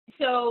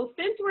So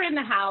since we're in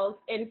the house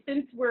and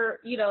since we're,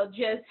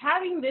 just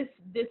having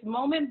this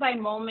moment by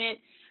moment,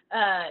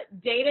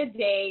 day to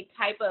day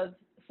type of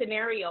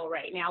scenario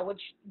right now,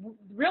 which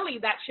really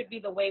that should be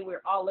the way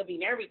we're all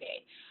living every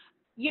day.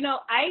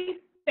 I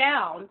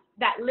found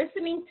that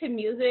listening to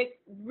music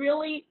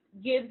really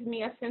gives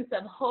me a sense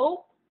of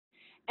hope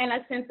and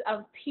a sense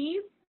of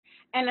peace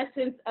and a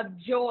sense of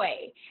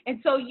joy. And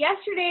so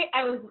yesterday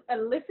I was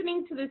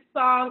listening to this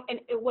song, and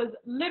it was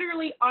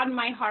literally on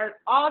my heart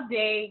all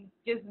day,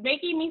 just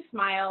making me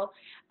smile.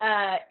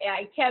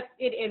 I kept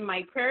it in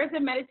my prayers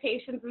and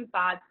meditations and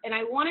thoughts, and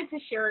I wanted to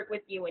share it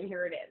with you, and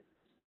here it is.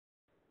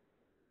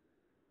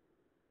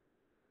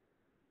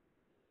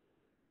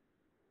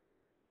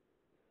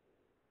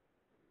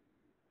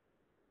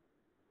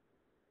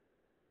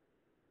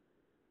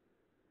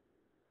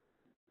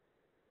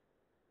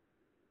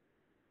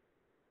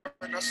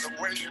 And that's the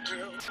way you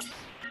do.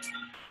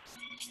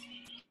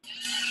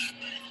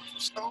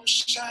 No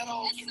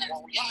shadow you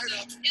won't light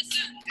up,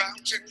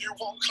 mountain you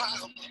won't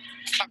climb,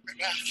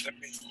 coming after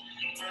me.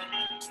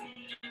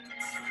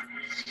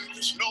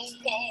 There's no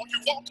wall you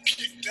won't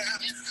kick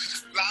down,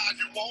 lie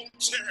you won't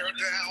tear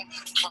down,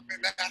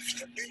 coming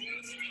after me.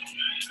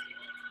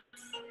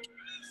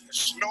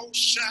 There's no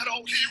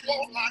shadow he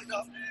won't light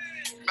up,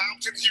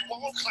 mountain he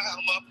won't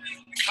climb up,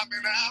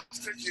 coming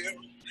after you.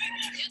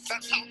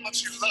 That's how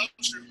much he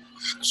loves you.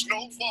 There's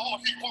no wall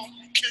he won't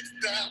kick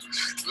down,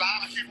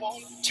 lie he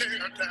won't tear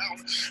down,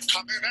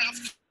 coming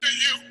after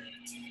you.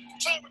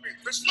 Tell me,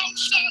 there's no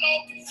shadow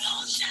he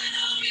won't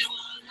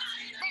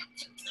light up,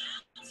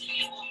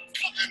 he won't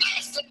coming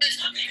after me.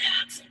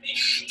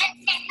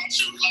 That's how much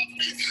you love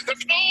me.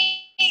 There's no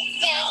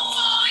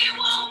wall he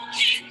won't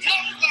kick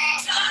down, no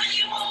lie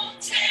he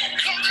won't tear down,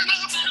 coming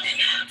after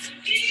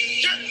me.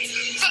 Yeah.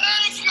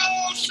 There's no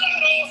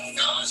shadow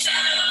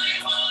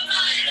he won't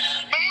light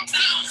up,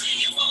 mountain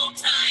you won't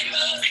climb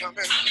up,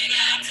 coming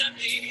after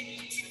me.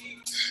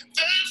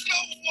 There's no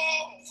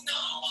wall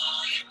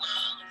you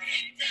won't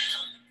kick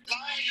down,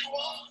 lie you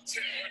won't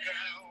tear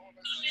down,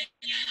 coming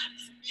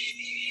after me.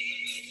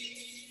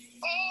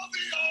 All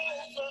the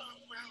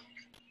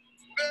overwhelming,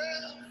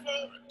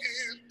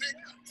 never-ending,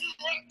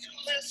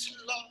 miraculous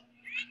love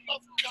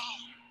of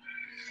God.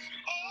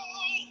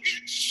 Oh,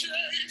 it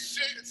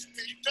chases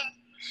me down,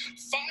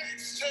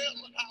 fights till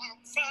I'm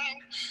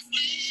found,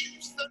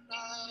 leaves the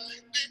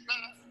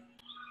 99.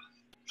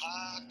 I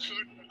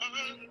couldn't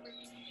earn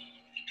it,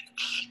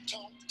 I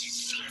don't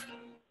deserve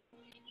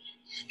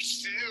it.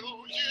 Still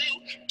you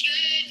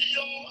give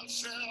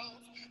yourself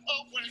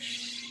away.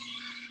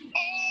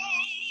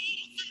 Oh,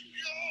 the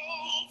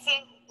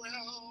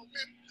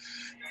overwhelming,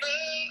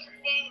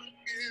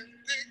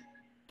 never-ending,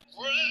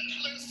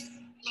 reckless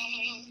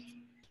love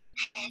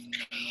of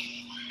God.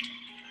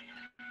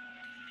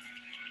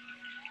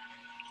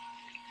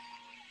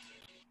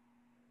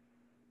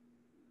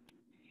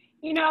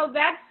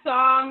 That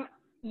song,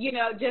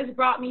 just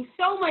brought me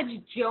so much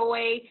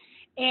joy.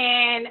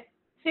 And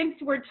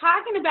since we're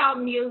talking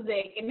about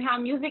music and how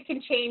music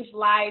can change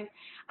lives,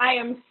 I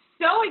am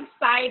so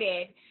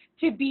excited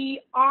to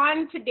be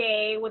on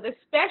today with a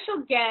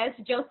special guest,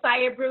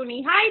 Josiah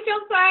Bruni. Hi,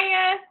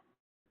 Josiah.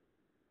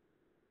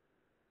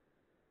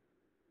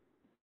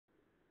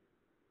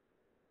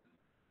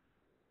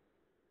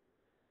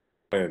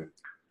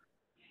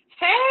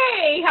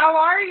 Hey, how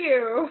are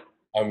you?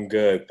 I'm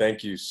good.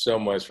 Thank you so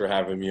much for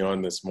having me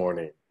on this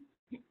morning.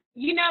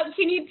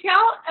 Can you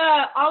tell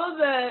all of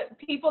the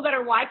people that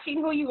are watching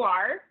who you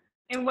are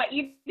and what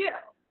you do?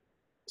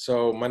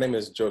 So my name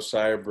is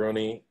Josiah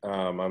Bruni.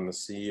 I'm the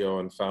CEO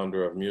and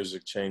founder of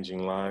Music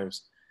Changing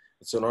Lives.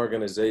 It's an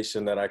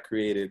organization that I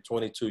created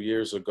 22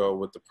 years ago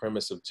with the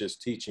premise of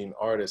just teaching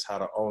artists how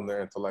to own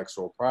their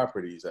intellectual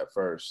properties at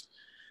first.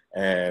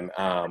 And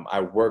I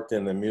worked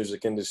in the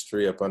music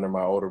industry up under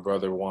my older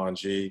brother, Juan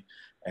G.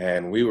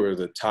 And we were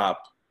the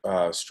top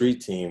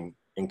street team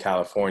in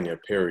California,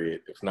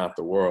 period, if not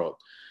the world.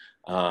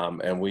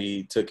 And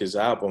we took his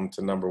album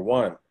to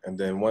 #1. And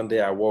then one day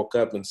I woke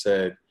up and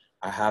said,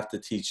 I have to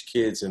teach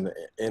kids in the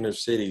inner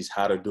cities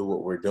how to do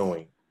what we're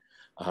doing,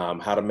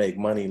 how to make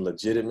money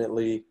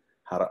legitimately,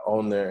 how to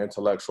own their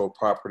intellectual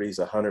properties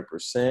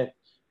 100%,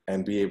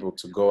 and be able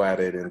to go at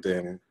it and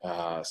then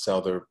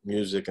sell their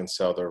music and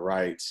sell their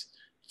rights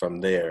from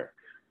there.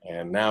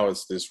 And now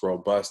it's this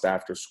robust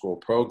after-school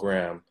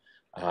program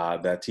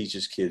that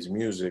teaches kids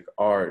music,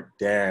 art,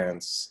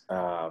 dance,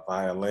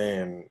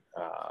 violin,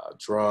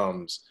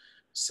 drums,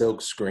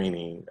 silk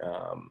screening,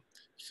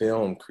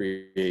 film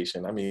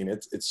creation. I mean,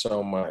 it's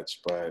so much,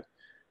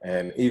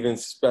 and even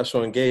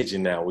special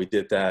engaging now. We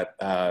did that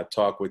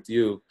talk with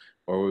you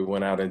where we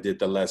went out and did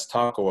the Let's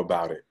Taco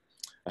About It,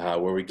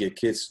 where we get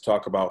kids to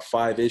talk about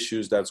 5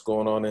 issues that's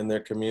going on in their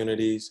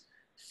communities,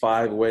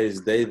 5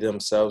 ways they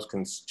themselves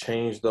can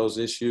change those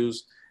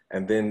issues,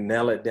 and then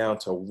nail it down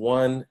to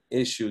one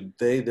issue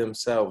they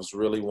themselves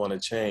really want to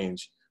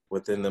change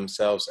within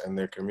themselves and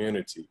their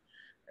community.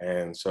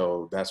 And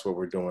so that's what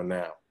we're doing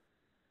now.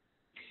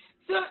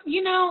 So,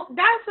 you know,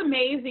 that's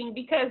amazing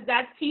because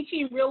that's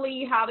teaching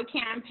really how to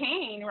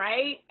campaign,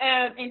 right?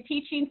 And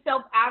teaching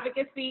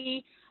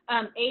self-advocacy,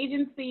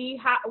 agency,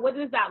 what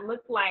does that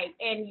look like?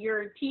 And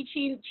you're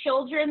teaching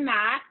children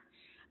that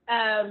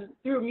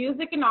through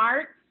music and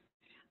arts,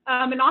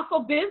 and also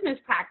business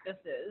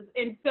practices.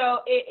 And so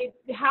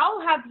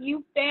how have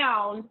you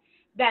found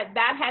that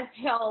that has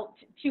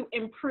helped to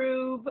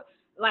improve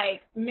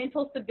like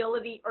mental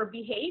stability or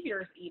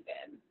behaviors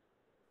even?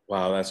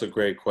 Wow, that's a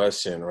great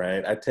question,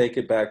 right? I take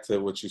it back to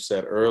what you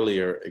said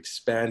earlier,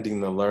 expanding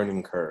the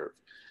learning curve.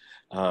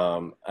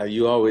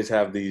 You always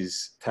have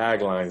these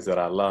taglines that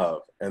I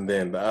love. And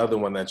then the other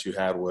one that you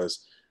had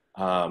was,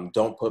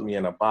 don't put me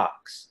in a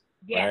box,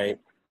 Yes. right?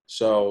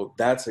 So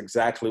that's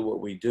exactly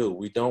what we do.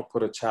 We don't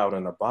put a child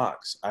in a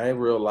box. I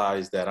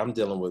realize that I'm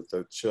dealing with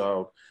a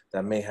child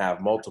that may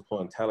have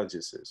multiple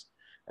intelligences.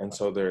 And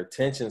so their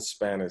attention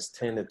span is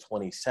 10 to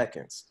 20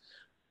 seconds,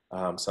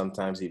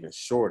 sometimes even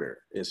shorter.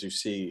 As you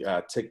see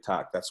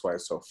TikTok, that's why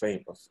it's so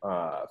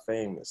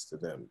famous to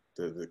them,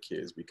 to the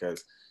kids,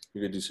 because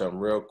you could do something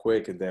real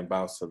quick and then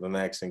bounce to the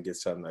next and get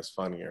something that's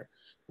funnier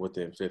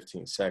within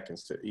 15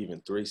 seconds to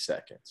even 3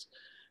 seconds.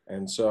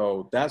 And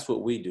so that's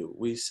what we do.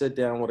 We sit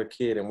down with a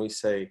kid and we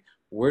say,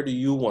 where do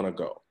you want to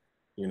go?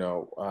 You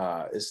know,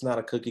 it's not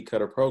a cookie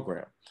cutter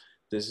program.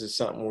 This is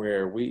something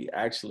where we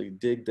actually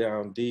dig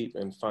down deep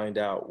and find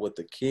out what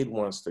the kid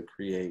wants to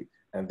create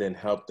and then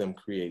help them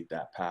create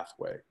that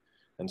pathway.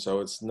 And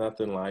so it's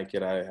nothing like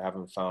it. I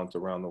haven't found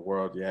around the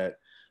world yet,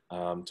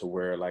 to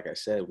where, like I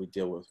said, we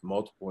deal with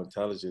multiple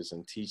intelligences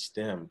and teach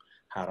them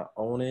how to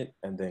own it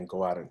and then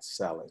go out and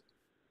sell it.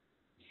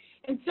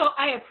 And so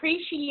I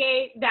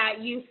appreciate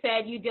that you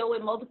said you deal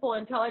with multiple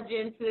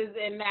intelligences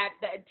and that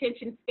the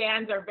attention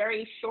spans are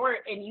very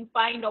short and you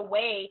find a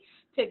way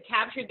to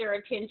capture their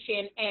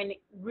attention and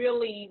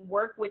really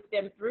work with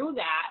them through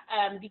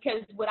that.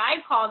 Because what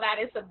I call that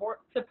is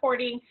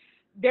supporting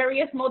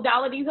various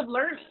modalities of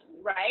learning,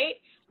 right?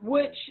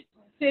 Which,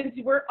 since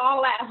we're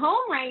all at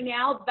home right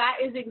now, that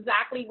is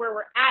exactly where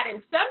we're at.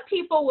 And some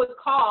people would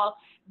call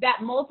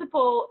that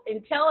multiple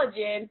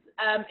intelligence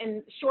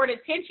and short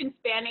attention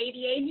span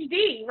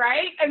ADHD,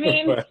 right? I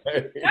mean,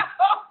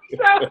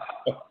 Right.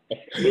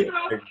 you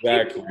know,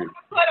 Exactly. you want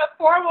to put a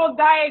formal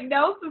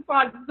diagnosis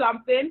on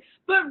something,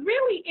 but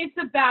really it's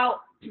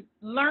about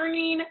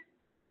learning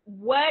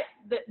what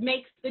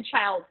makes the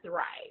child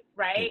thrive,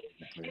 right?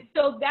 Exactly. And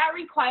so that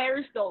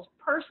requires those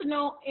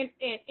personal and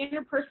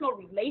interpersonal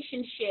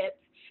relationships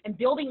and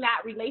building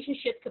that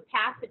relationship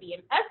capacity.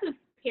 And us as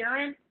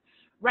parents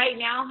right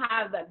now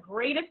have the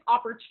greatest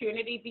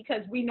opportunity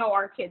because we know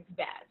our kids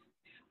best.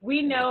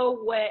 We know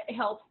what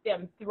helps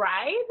them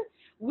thrive.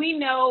 We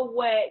know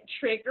what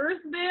triggers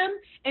them.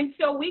 And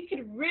so we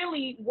could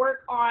really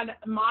work on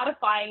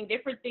modifying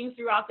different things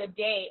throughout the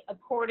day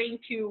according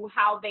to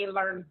how they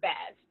learn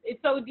best. And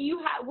so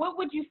what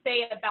would you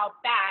say about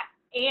that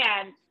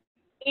and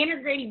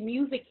integrating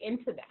music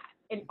into that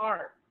and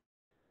art?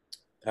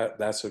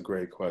 That's a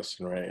great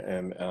question, right?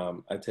 And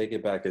I take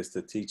it back as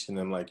to teaching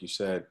them, like you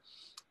said,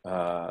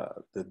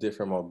 the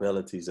different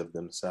mobilities of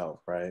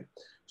themselves, right?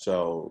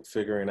 So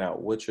figuring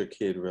out what your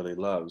kid really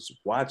loves,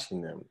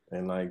 watching them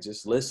and like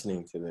just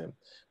listening to them.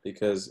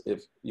 Because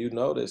if you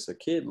notice, a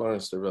kid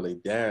learns to really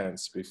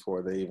dance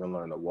before they even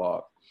learn to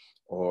walk,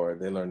 or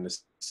they learn to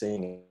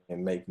sing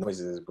and make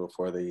noises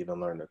before they even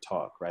learn to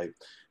talk, right?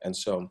 And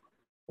so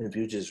if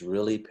you just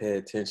really pay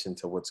attention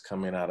to what's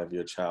coming out of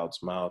your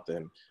child's mouth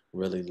and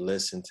really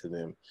listen to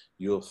them,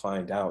 you'll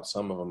find out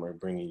some of them are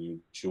bringing you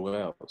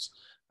jewels.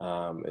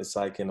 It's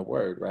like in the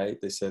word,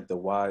 right? They said the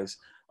wise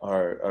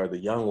are the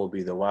young will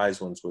be the wise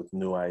ones with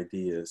new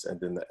ideas, and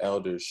then the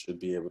elders should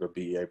be able to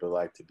be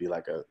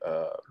like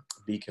a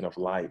beacon of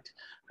light,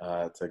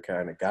 to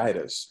kind of guide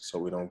us so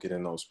we don't get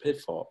in those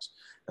pitfalls.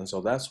 And so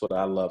that's what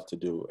I love to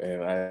do,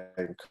 and I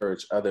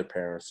encourage other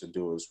parents to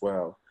do as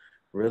well.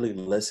 Really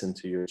listen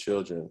to your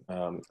children.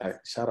 I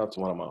shout out to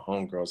one of my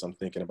homegirls I'm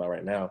thinking about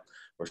right now,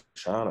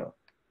 Roshana.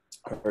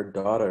 Her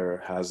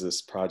daughter has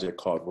this project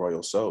called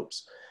Royal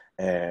Soaps,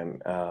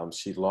 and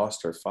she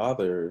lost her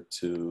father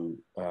to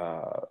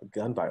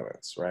gun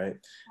violence, right?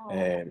 Oh.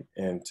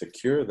 And to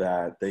cure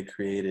that, they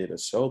created a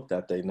soap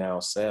that they now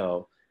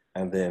sell,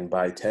 and then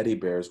buy teddy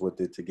bears with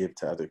it to give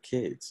to other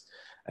kids.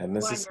 And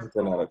this is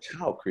something that a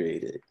child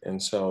created.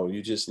 And so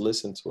you just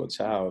listen to a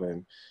child,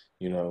 and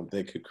you know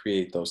they could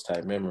create those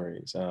type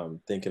memories.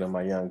 Thinking of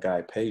my young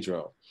guy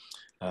Pedro,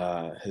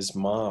 his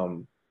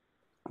mom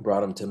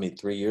brought him to me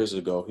 3 years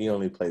ago. He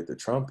only played the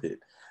trumpet,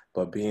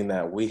 but being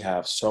that we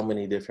have so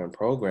many different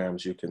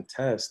programs you can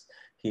test,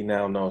 he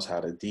now knows how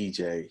to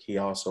DJ. He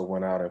also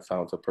went out and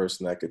found a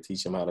person that could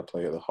teach him how to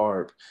play the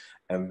harp.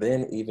 And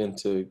then even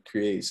to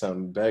create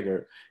something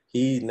bigger,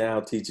 he now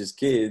teaches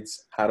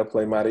kids how to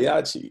play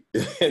mariachi.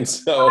 And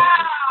so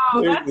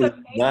Wow, here's that's this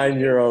amazing.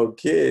 9-year-old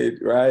kid,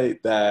 right,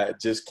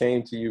 that just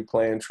came to you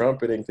playing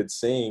trumpet and could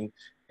sing,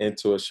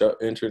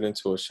 entered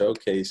into a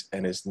showcase,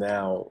 and is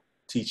now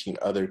teaching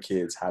other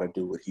kids how to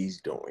do what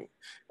he's doing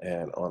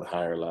and on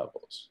higher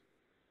levels.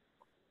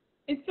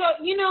 And so,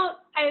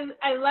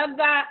 I love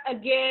that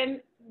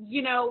again,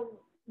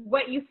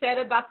 what you said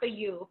about the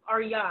youth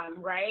are young,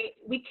 right?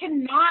 We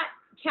cannot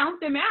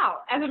count them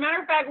out. As a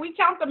matter of fact, we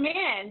count them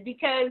in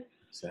because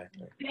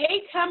Exactly.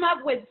 they come up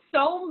with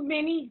so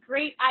many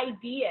great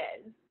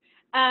ideas.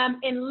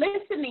 And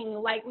listening,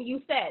 like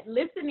you said,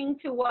 listening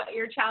to what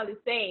your child is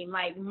saying.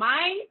 Like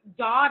my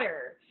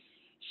daughter,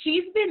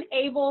 she's been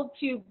able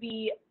to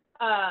be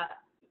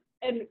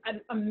an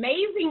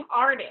amazing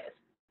artist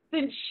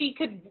since she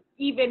could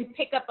even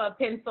pick up a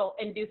pencil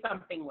and do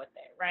something with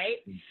it, right?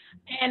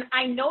 And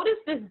I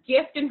noticed this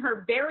gift in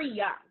her very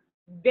young,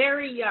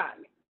 very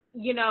young.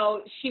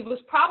 She was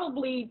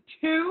probably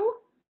 2,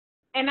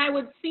 and I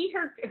would see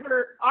her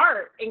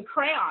art and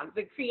crayons,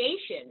 the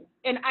creation,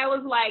 and I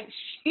was like,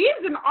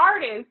 she's an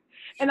artist,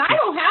 and I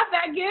don't have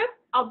that gift,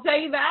 I'll tell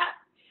you that,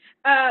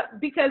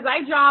 because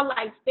I draw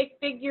like stick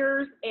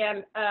figures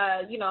and,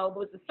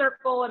 with the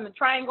circle and the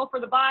triangle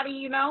for the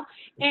body,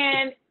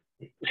 and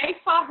I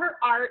saw her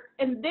art,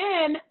 and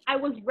then I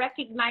was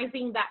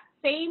recognizing that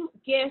same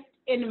gift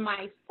in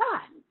my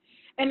son.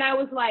 And I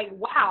was like,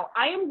 wow,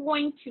 I am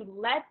going to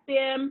let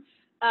them,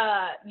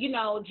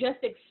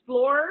 just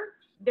explore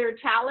their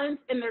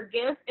talents and their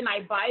gifts. And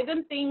I buy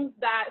them things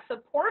that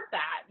support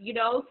that,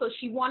 So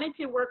she wanted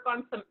to work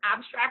on some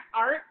abstract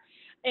art.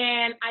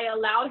 And I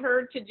allowed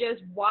her to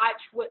just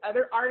watch what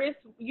other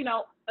artists,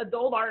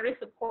 adult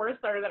artists, of course,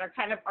 that are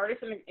kind of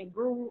artists and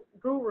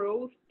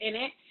gurus in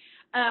it,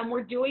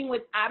 we're doing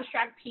with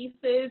abstract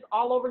pieces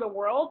all over the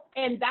world.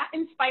 And that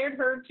inspired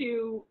her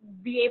to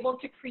be able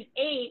to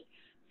create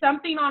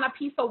something on a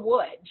piece of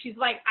wood. She's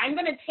like, I'm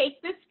going to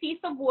take this piece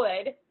of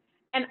wood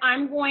and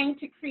I'm going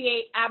to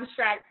create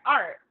abstract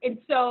art. And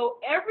so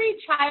every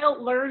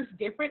child learns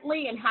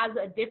differently and has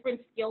a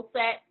different skill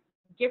set,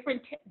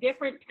 different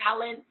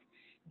talents,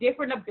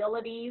 different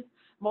abilities,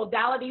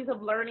 modalities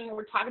of learning.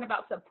 We're talking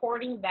about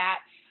supporting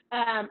that.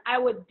 I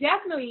would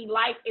definitely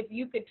like if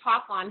you could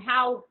talk on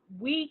how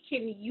we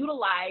can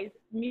utilize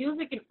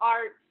music and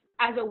art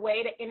as a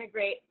way to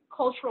integrate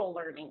cultural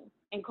learning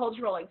and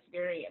cultural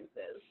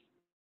experiences.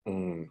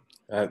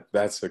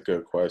 That's a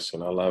good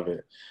question. I love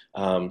it.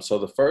 So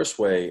the first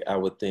way I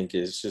would think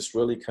is just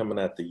really coming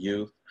at the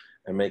youth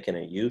and making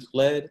it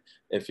youth-led.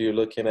 If you're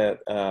looking at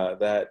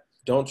that,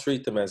 don't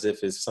treat them as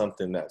if it's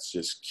something that's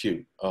just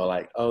cute or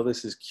like, oh,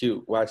 this is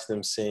cute. Watch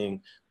them sing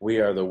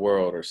 "We Are the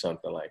World" or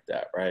something like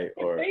that, right?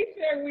 Or they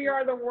said "We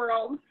Are the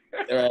World."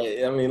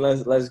 Right. I mean,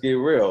 let's get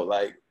real.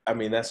 Like, I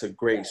mean, that's a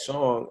great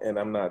song, and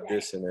I'm not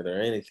dissing it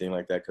or anything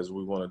like that because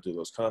we want to do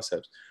those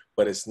concepts.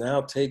 But it's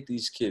now take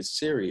these kids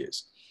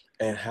serious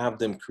and have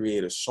them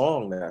create a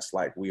song that's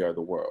like "We Are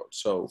the World."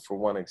 So, for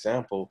one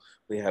example,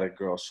 we had a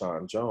girl,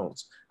 Sean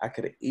Jones. I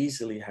could have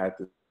easily had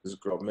this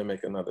girl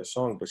mimic another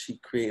song, but she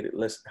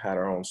had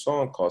her own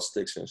song called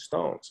 "Sticks and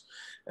Stones."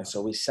 And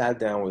so we sat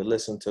down, we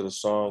listened to the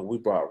song, we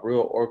brought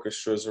real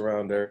orchestras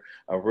around her,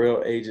 a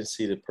real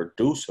agency to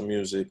produce some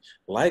music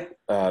like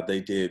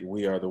they did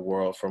 "We Are the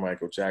World" for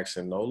Michael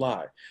Jackson, no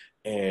lie.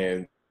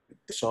 And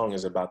the song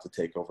is about to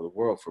take over the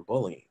world for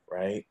bullying,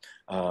 right?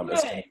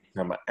 It's going to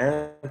become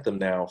an anthem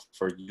now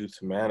for youth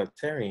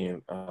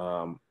humanitarian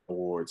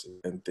awards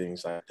and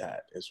things like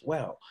that as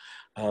well.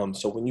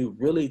 So when you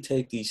really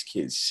take these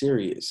kids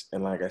serious,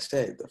 and like I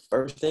said, the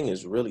first thing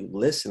is really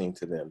listening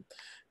to them.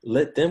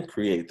 Let them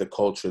create the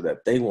culture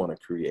that they want to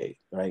create,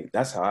 right?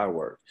 That's how I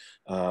work.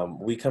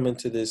 We come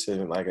into this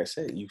and like I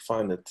said, you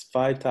find the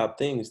 5 top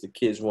things the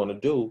kids want to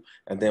do,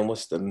 and then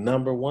what's the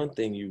number one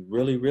thing you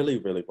really, really,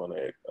 really want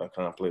to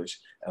accomplish,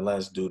 and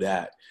let's do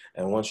that.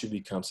 And once you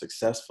become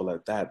successful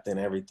at that, then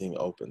everything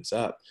opens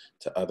up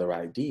to other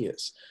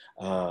ideas.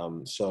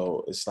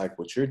 So it's like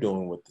what you're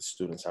doing with the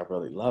students. I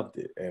really loved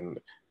it. And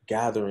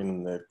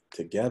gathering them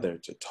together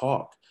to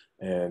talk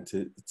and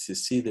to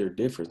see their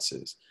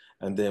differences.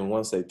 And then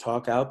once they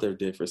talk out their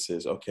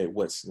differences, okay,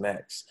 what's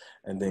next?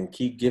 And then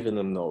keep giving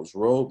them those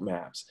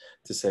roadmaps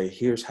to say,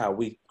 here's how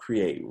we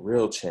create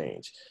real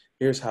change.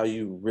 Here's how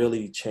you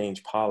really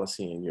change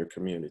policy in your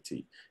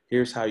community.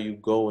 Here's how you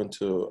go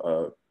into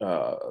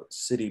a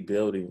city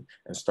building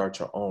and start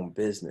your own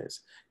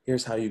business.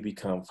 Here's how you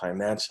become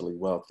financially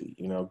wealthy.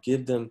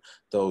 Give them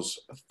those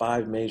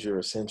 5 major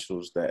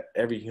essentials that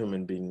every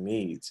human being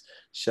needs: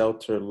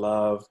 shelter,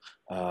 love,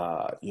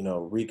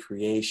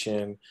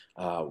 recreation,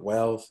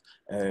 wealth,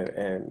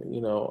 and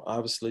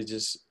obviously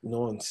just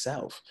knowing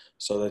self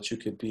so that you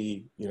could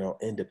be,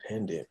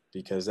 independent,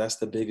 because that's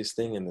the biggest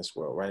thing in this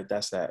world, right?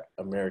 That's that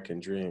American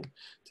dream,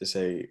 to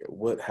say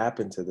what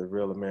happened to the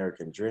real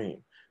American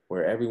dream,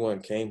 where everyone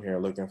came here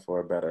looking for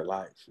a better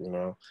life.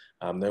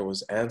 There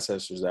was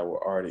ancestors that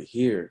were already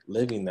here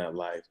living that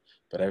life,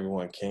 but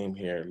everyone came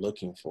here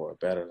looking for a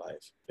better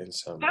life in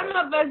some way. Some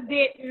of us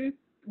didn't,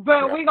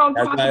 but we're going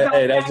to talk about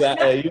that.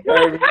 Hey, you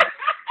heard me.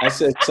 I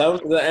said some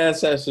of the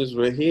ancestors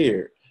were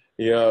here.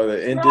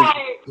 The indigenous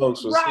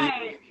folks was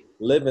here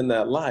living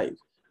that life,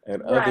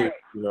 and others,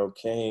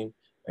 came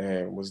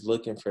and was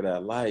looking for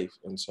that life.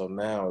 And so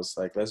now it's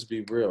like, let's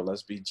be real,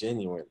 let's be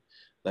genuine.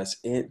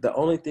 The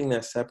only thing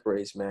that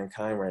separates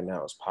mankind right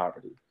now is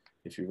poverty.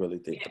 if you really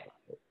think about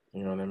it.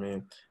 You know what I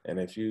mean? And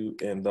if you,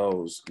 in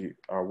those,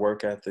 our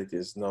work ethic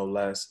is no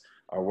less.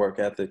 Our work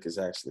ethic is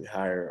actually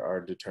higher.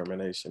 Our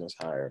determination is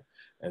higher.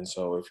 And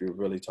so if you're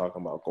really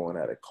talking about going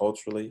at it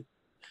culturally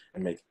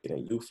and making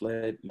it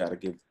youth-led, you got to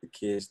give the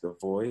kids the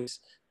voice,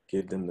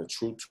 give them the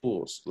true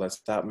tools. Let's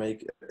stop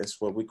making,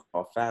 it's what we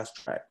call fast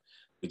track.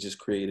 We just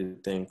created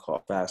a thing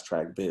called Fast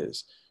Track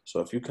Biz. So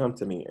if you come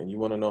to me and you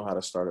want to know how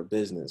to start a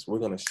business, we're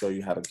going to show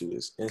you how to do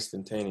this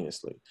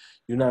instantaneously.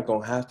 You're not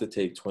going to have to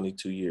take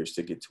 22 years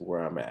to get to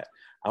where I'm at.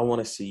 I want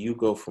to see you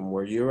go from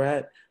where you're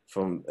at.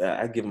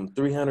 I give them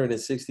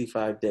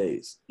 365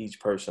 days,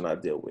 each person I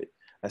deal with.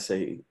 I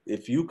say,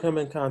 if you come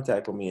in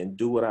contact with me and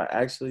do what I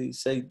actually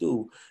say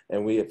do,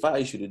 and we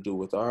advise you to do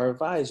with our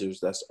advisors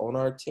that's on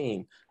our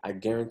team, I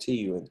guarantee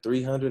you in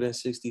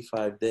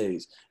 365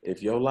 days,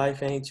 if your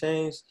life ain't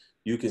changed,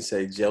 you can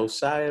say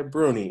Josiah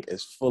Bruni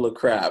is full of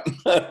crap.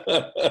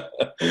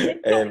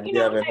 And we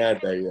haven't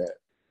had that yet.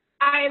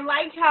 I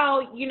like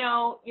how,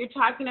 you're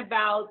talking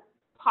about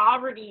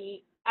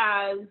poverty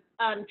as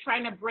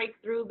trying to break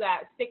through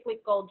that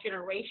cyclical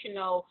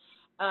generational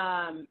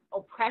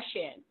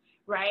oppression,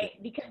 right?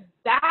 Because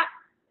that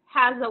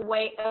has a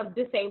way of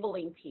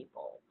disabling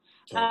people.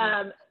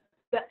 The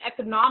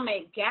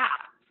economic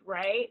gap,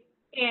 right?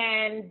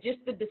 And just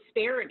the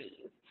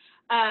disparities.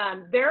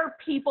 There are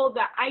people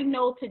that I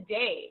know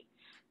today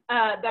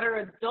that are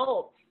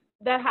adults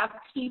that have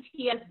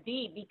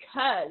PTSD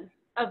because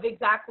of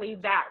exactly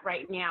that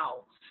right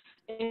now.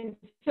 And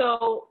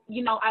so,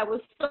 I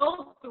was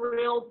so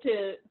thrilled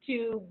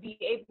to be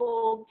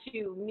able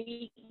to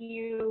meet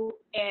you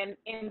and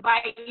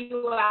invite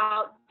you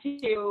out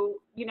to,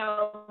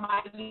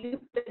 my youth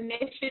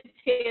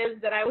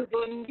initiatives that I was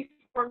doing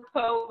before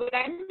COVID.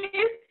 I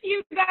miss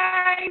you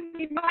guys,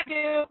 I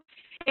do.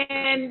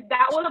 And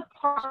that was a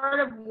part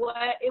of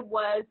what it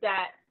was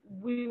that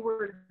we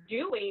were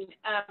doing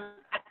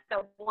at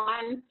the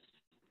one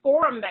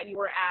forum that you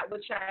were at,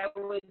 which I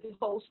would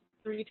host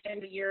 3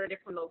 times a year at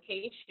different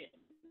locations.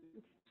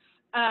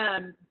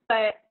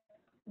 But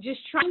just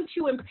trying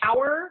to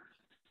empower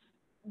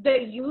the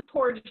youth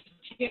towards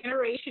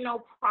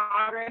generational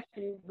progress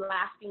and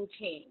lasting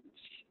change,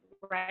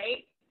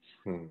 right?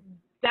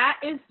 That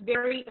is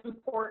very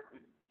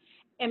important.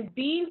 And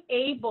being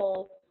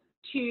able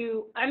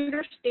to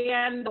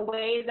understand the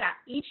way that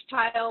each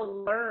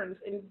child learns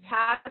and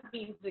has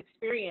these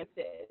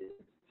experiences,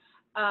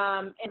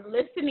 and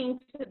listening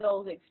to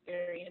those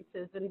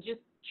experiences and just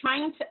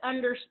trying to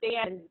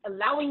understand,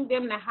 allowing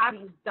them to have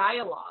these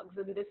dialogues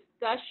and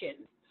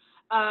discussions,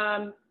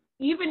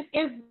 even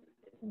if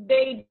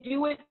they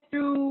do it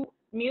through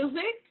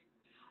music,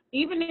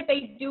 even if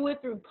they do it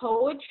through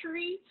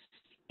poetry,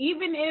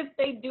 even if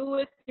they do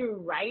it through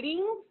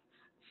writing,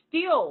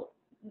 still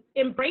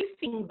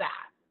embracing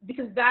that,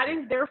 because that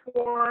is their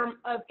form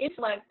of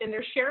intellect and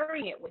they're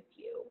sharing it with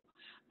you.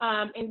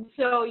 And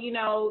so,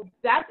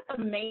 that's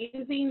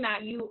amazing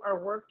that you are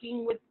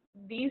working with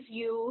these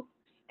youth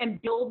and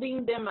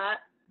building them up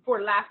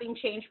for lasting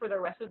change for the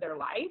rest of their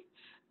life.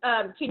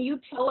 Can you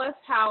tell us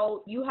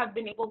how you have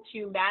been able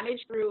to manage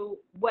through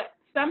what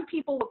some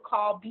people would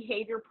call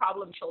behavior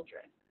problem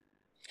children?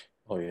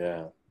 Oh,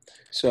 yeah.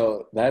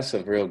 So that's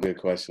a real good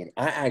question.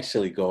 I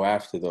actually go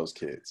after those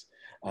kids.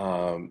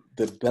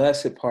 The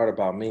blessed part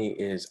about me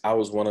is I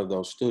was one of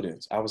those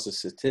students. I was a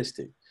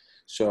statistic.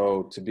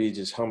 So to be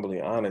just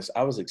humbly honest,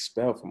 I was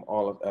expelled from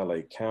all of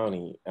LA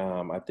County.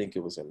 I think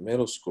it was in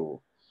middle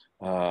school.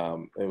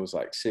 It was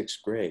like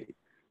 6th grade.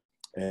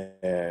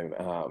 And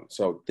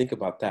so think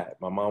about that.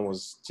 My mom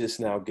was just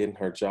now getting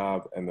her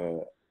job in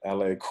the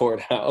LA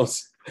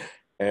courthouse,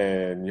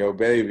 and your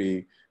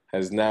baby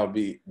has now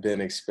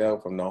been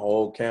expelled from the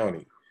whole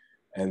county.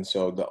 And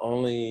so the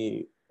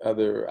only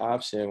other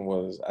option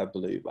was, I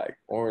believe, like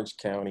Orange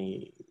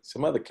County,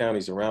 some other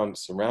counties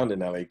surrounding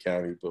LA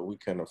County, but we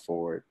couldn't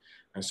afford.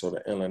 And so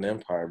the Inland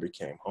Empire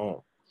became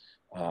home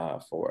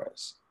for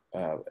us.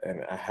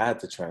 And I had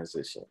to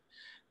transition.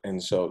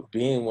 And so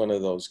being one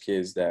of those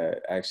kids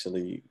that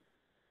actually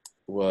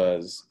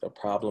was a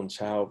problem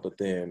child, but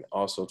then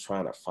also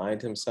trying to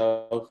find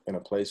himself in a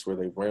place where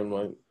they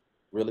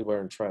really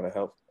weren't trying to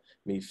help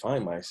me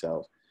find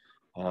myself,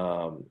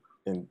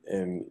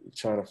 and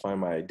trying to find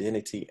my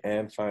identity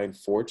and find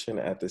fortune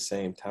at the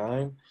same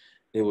time,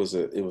 it was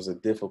a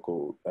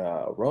difficult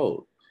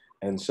road.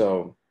 And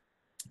so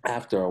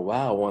after a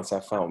while, once I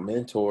found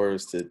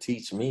mentors to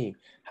teach me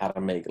how to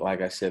make,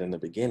 like I said in the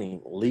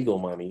beginning, legal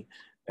money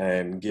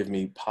and give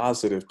me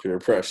positive peer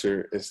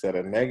pressure instead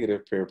of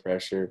negative peer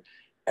pressure,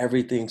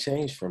 everything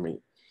changed for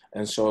me.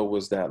 And so it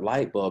was that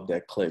light bulb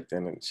that clicked.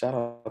 And shout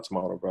out to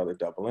my older brother,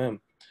 Double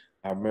M.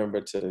 I remember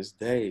to this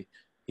day,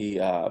 he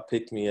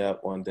picked me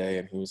up one day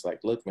and he was like,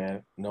 look,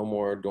 man, no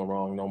more doing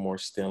wrong, no more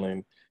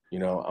stealing. I'm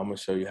going to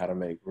show you how to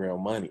make real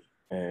money.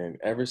 And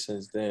ever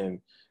since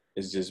then,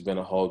 it's just been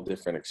a whole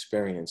different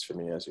experience for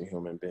me as a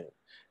human being.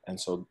 And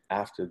so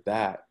after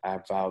that, I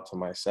vowed to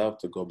myself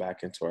to go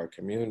back into our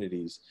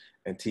communities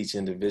and teach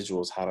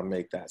individuals how to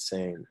make that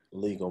same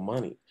legal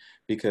money.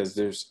 Because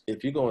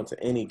if you go into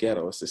any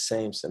ghetto, it's the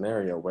same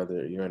scenario,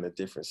 whether you're in a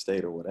different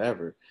state or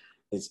whatever.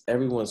 It's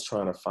everyone's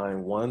trying to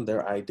find, one,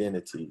 their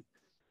identity,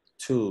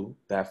 two,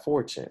 that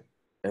fortune.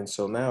 And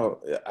so now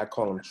I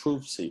call them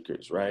truth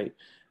seekers, right?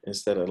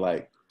 Instead of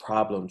like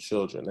problem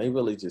children. They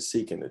really just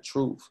seeking the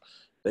truth.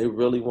 They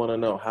really want to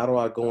know, how do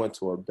I go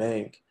into a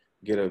bank,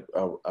 get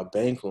a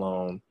bank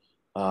loan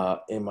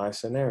in my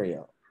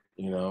scenario,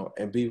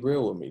 and be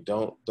real with me.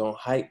 Don't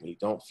hype me.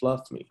 Don't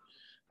fluff me.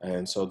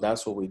 And so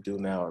that's what we do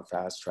now in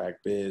Fast Track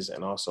Biz,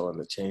 and also in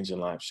the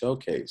Changing Life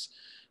Showcase,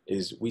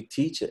 is we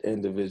teach an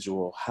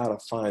individual how to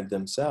find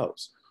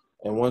themselves.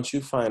 And once you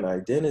find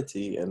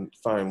identity and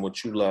find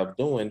what you love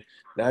doing,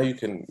 now you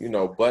can,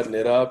 button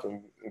it up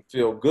and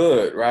feel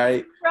good,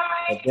 right?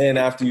 And Right. then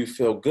after you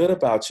feel good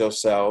about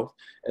yourself,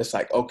 it's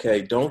like,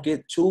 okay, don't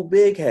get too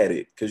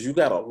big-headed, because you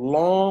got a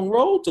long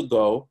road to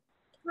go.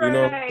 You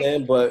know what I'm Right.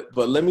 saying? But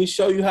let me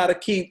show you how to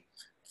keep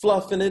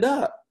fluffing it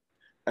up.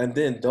 And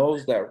then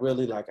those that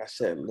really, like I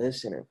said,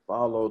 listen and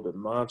follow the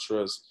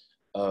mantras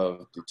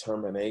of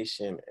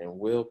determination and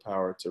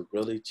willpower to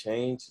really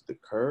change the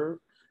curve,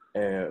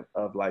 and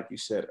of, like you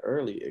said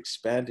early,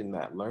 expanding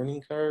that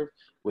learning curve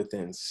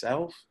within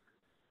self,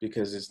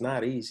 because it's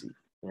not easy,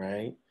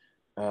 right?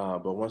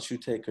 But once you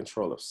take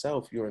control of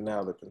self, you are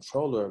now the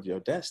controller of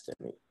your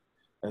destiny.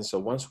 And so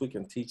once we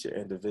can teach an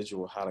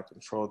individual how to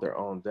control their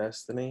own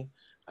destiny,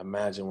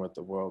 imagine what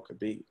the world could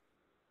be.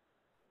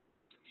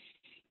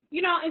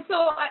 And so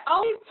I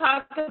always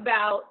talk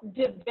about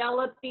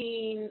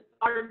developing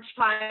our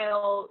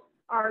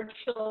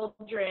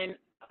children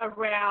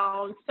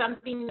around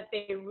something that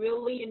they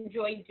really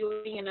enjoy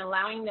doing and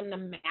allowing them to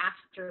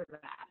master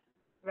that,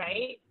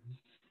 right?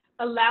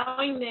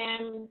 Allowing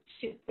them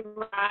to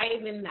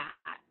thrive in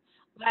that,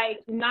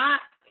 like not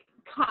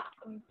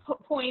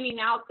pointing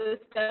out the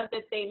stuff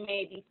that they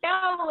may be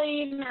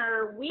failing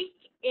or weak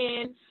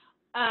in,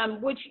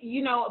 which,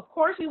 of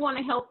course we want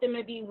to help them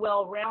to be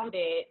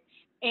well-rounded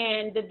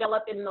and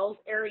develop in those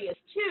areas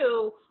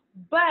too.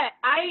 But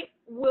I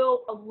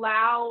will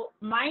allow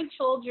my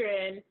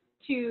children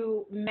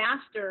to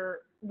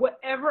master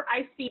whatever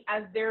I see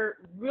as their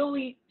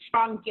really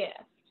strong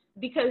gift,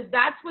 because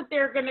that's what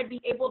they're going to be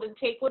able to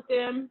take with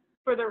them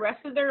for the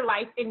rest of their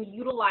life and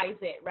utilize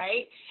it,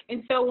 right?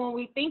 And so when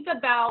we think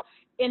about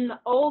in the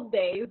old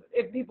days,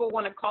 if people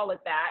want to call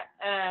it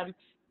that,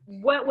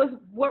 what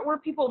were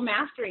people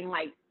mastering?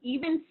 Like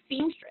even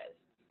seamstress,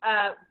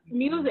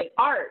 music,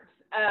 arts,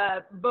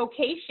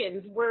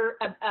 vocations were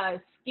a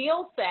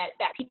skill set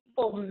that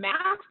people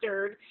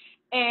mastered,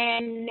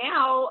 and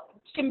now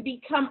can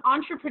become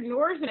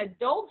entrepreneurs in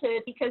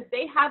adulthood because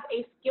they have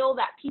a skill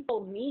that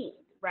people need,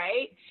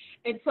 right?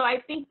 And so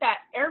I think that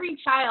every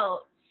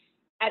child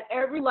at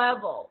every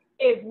level,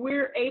 if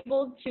we're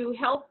able to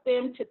help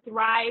them to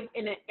thrive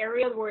in an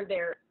area where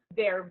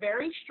they're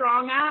very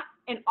strong at,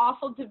 and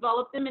also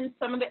develop them in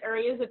some of the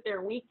areas that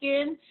they're weak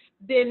in,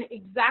 then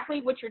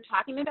exactly what you're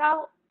talking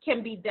about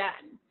can be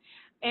done.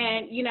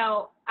 And,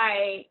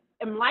 I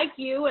am like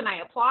you and I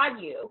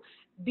applaud you,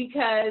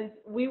 because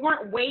we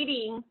weren't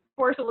waiting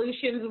for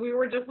solutions. We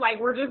were just like,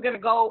 we're just going to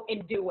go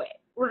and do it.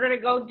 We're going to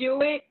go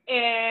do it.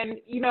 And,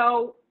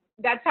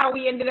 that's how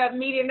we ended up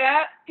meeting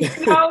up.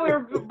 We were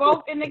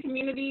both in the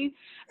community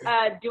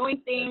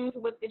doing things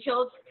with the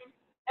children.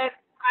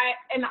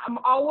 And I'm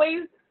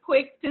always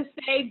quick to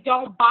say,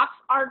 don't box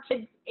our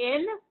kids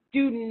in.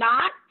 Do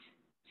not,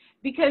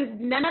 because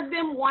none of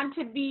them want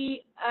to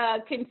be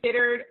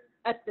considered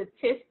a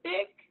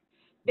statistic.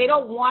 They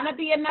don't want to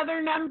be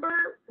another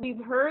number.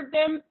 We've heard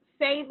them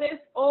say this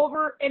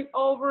over and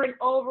over and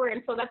over.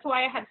 And so that's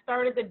why I had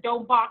started the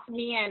Don't Box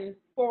Me In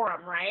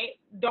forum, right?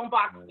 Don't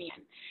box me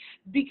in.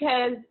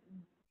 Because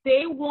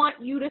they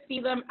want you to see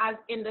them as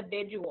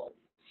individuals.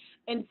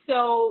 And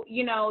so,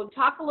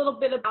 talk a little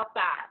bit about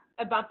that,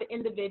 about the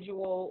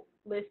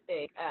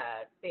individualistic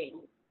thing.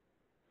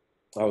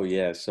 Oh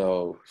yeah,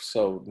 so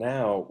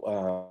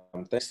now,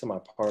 thanks to my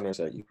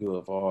partners at U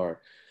of R,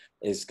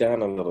 it's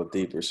gone a little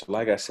deeper. So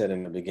like I said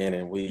in the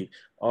beginning, we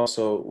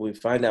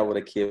find out what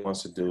a kid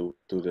wants to do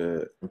through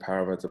the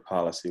empowerment of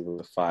policy with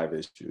the 5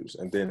 issues,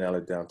 and then nail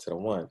it down to the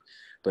 1.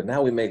 But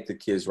now we make the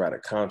kids write a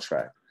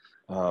contract.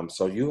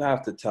 So you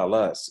have to tell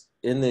us,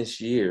 in this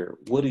year,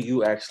 what do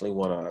you actually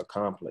want to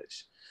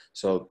accomplish?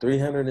 So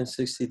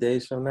 360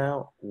 days from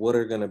now, what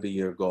are going to be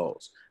your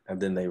goals?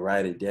 And then they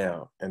write it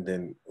down, and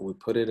then we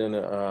put it in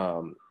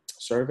a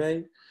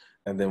survey,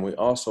 and then we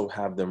also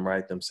have them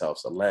write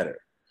themselves a letter.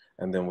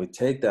 And then we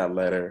take that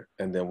letter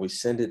and then we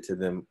send it to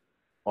them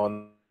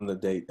on the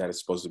date that it's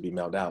supposed to be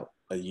mailed out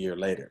a year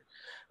later.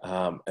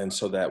 And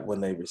so that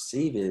when they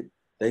receive it,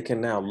 they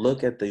can now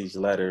look at these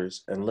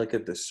letters and look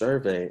at the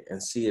survey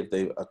and see if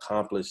they've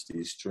accomplished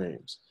these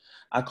dreams.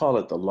 I call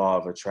it the law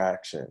of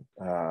attraction,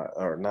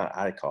 or not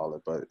I call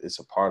it, but it's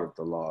a part of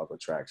the law of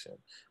attraction.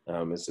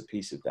 It's a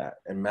piece of that.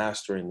 And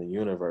mastering the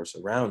universe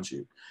around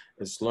you.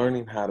 It's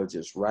learning how to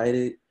just write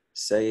it,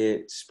 Say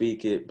it,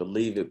 speak it,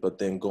 believe it, but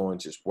then go and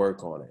just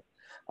work on it.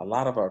 A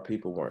lot of our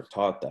people weren't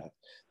taught that.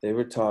 They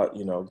were taught,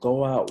 you know,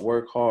 go out,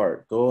 work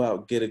hard, go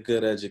out, get a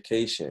good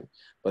education,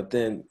 but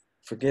then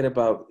forget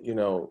about, you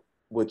know,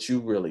 what you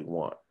really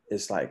want.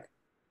 It's like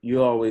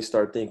you always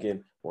start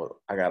thinking,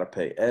 well, I got to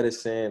pay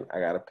Edison, I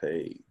got to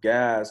pay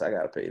gas, I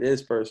got to pay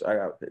this person, I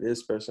got to pay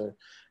this person.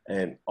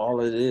 And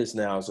all it is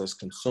now is us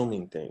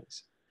consuming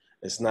things.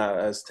 It's not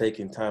us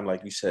taking time,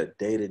 like you said,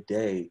 day to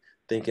day,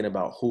 thinking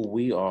about who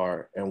we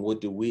are and what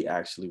do we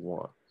actually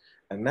want.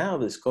 And now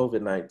this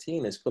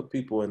COVID-19 has put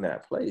people in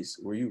that place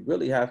where you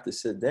really have to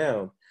sit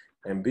down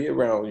and be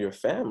around your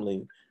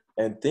family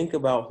and think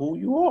about who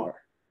you are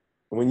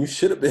when you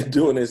should have been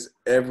doing this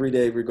every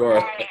day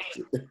regardless. Right.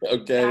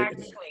 Okay.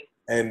 Exactly.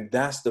 And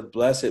that's the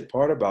blessed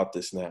part about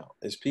this now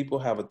is people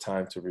have a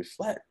time to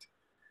reflect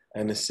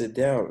and to sit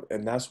down.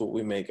 And that's what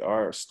we make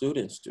our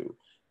students do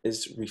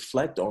is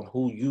reflect on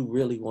who you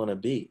really want to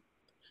be.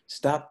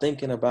 Stop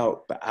thinking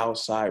about the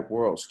outside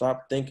world.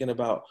 Stop thinking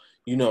about,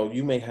 you know,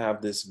 you may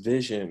have this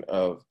vision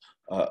of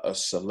a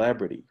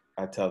celebrity.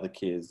 I tell the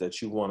kids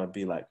that you want to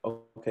be like,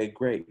 okay,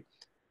 great.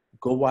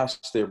 Go watch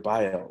their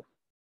bio.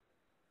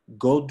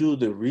 Go do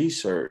the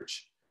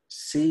research.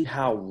 See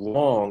how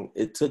long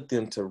it took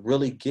them to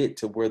really get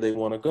to where they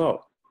want to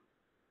go.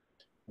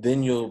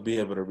 Then you'll be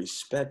able to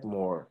respect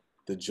more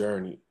the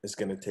journey it's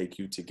going to take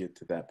you to get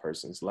to that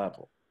person's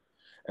level.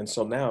 And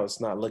so now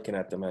it's not looking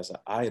at them as an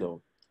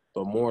idol,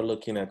 but more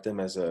looking at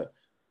them as a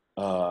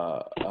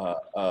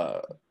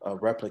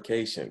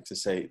replication to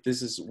say,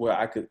 this is where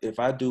I could, if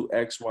I do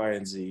X, Y,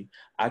 and Z,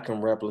 I can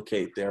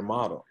replicate their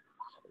model.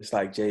 It's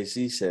like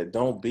Jay-Z said,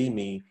 don't be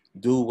me,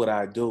 do what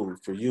I do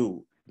for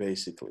you,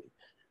 basically.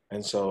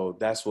 And so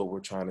that's what we're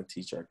trying to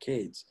teach our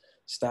kids.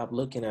 Stop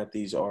looking at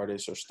these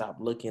artists or stop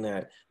looking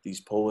at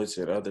these poets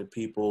and other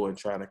people and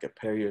trying to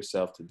compare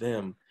yourself to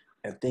them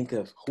and think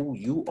of who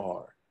you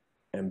are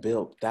and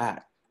build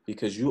that,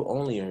 because you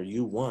only are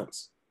you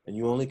once and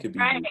you only could be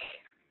Right. you.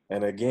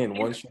 And again,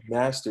 once you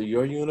master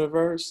your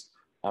universe,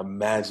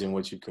 imagine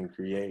what you can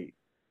create.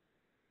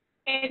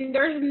 And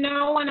there's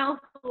no one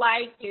else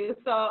like you.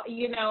 So,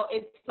 you know,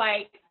 it's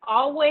like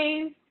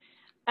always,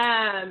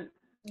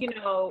 you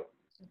know,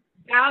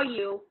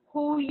 value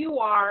who you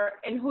are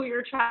and who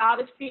your child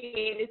is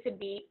created to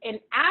be. And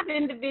as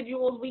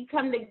individuals, we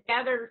come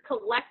together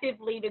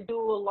collectively to do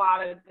a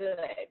lot of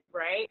good,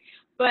 right?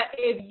 But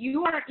if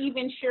you aren't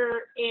even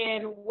sure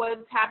in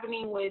what's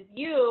happening with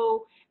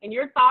you and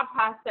your thought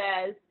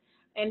process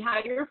and how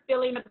you're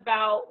feeling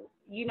about,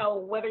 you know,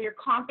 whether you're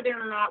confident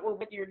or not with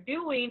what you're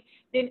doing,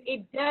 then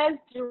it does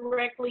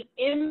directly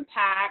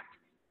impact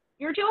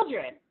your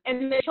children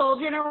and the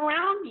children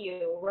around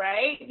you,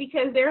 right?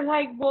 Because they're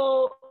like,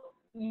 well,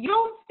 you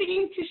don't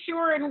seem too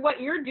sure in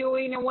what you're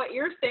doing and what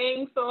you're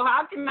saying, so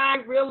how can I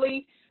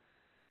really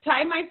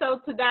tie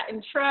myself to that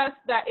and trust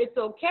that it's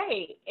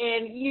okay?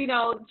 And, you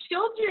know,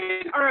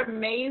 children are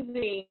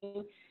amazing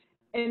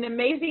and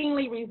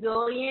amazingly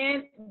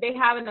resilient. They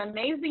have an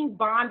amazing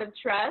bond of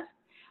trust,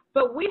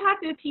 but we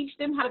have to teach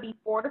them how to be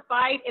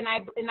fortified, and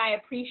I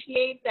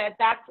appreciate that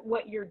that's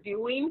what you're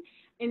doing.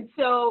 And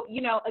so,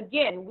 you know,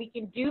 again, we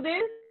can do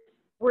this.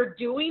 We're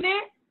doing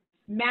it,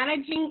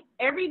 managing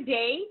every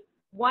day,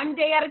 one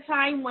day at a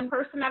time, one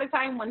person at a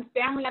time, one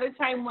family at a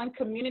time, one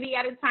community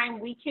at a time.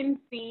 We can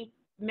see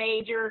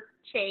major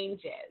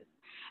changes.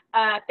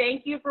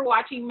 Thank you for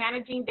watching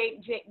Managing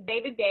Day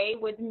to Day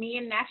with me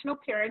and National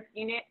Parents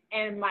Unit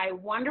and my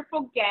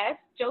wonderful guest,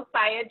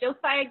 Josiah.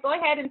 Josiah, go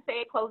ahead and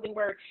say a closing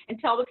word and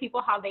tell the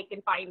people how they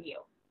can find you.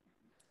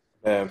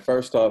 And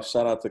first off,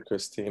 shout out to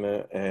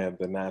Christina and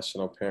the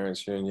National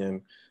Parents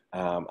Union.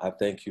 I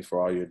thank you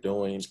for all you're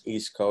doing.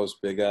 East Coast,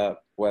 big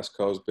up. West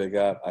Coast, big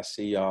up. I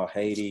see y'all.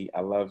 Haiti,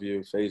 I love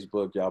you.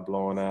 Facebook, y'all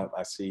blowing up.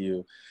 I see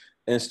you.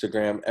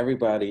 Instagram,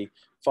 everybody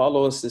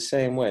follow us the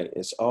same way.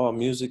 It's all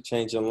Music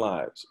Changing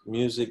Lives.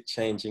 Music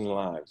Changing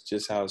Lives,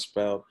 just how it's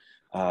spelled.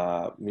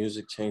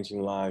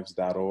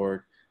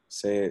 Musicchanging.lives.org.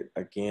 Say it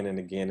again and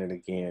again and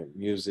again.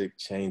 Music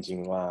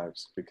Changing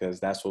Lives,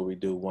 because that's what we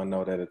do, one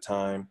note at a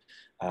time.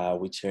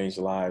 We change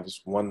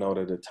lives one note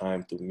at a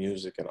time through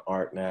music and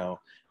art now.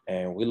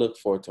 And we look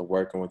forward to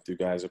working with you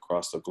guys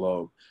across the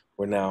globe.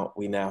 We now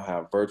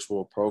have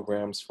virtual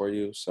programs for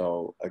you.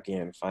 So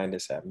again, find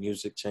us at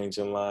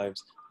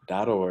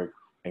musicchanging.lives.org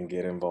and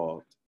get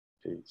involved.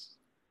 Peace.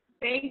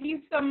 Thank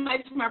you so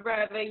much, my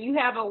brother. You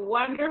have a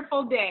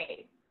wonderful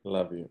day.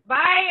 Love you.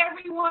 Bye,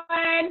 everyone.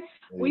 Peace.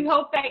 We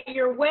hope that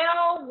you're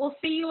well. We'll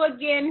see you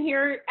again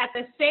here at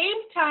the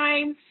same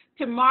time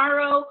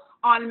tomorrow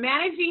on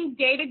Managing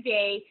Day to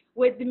Day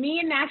with me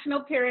and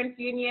National Parents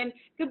Union.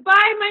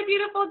 Goodbye, my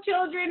beautiful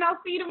children. I'll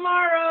see you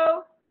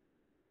tomorrow.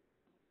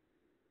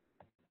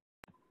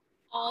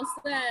 All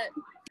set.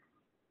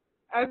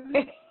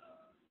 Okay.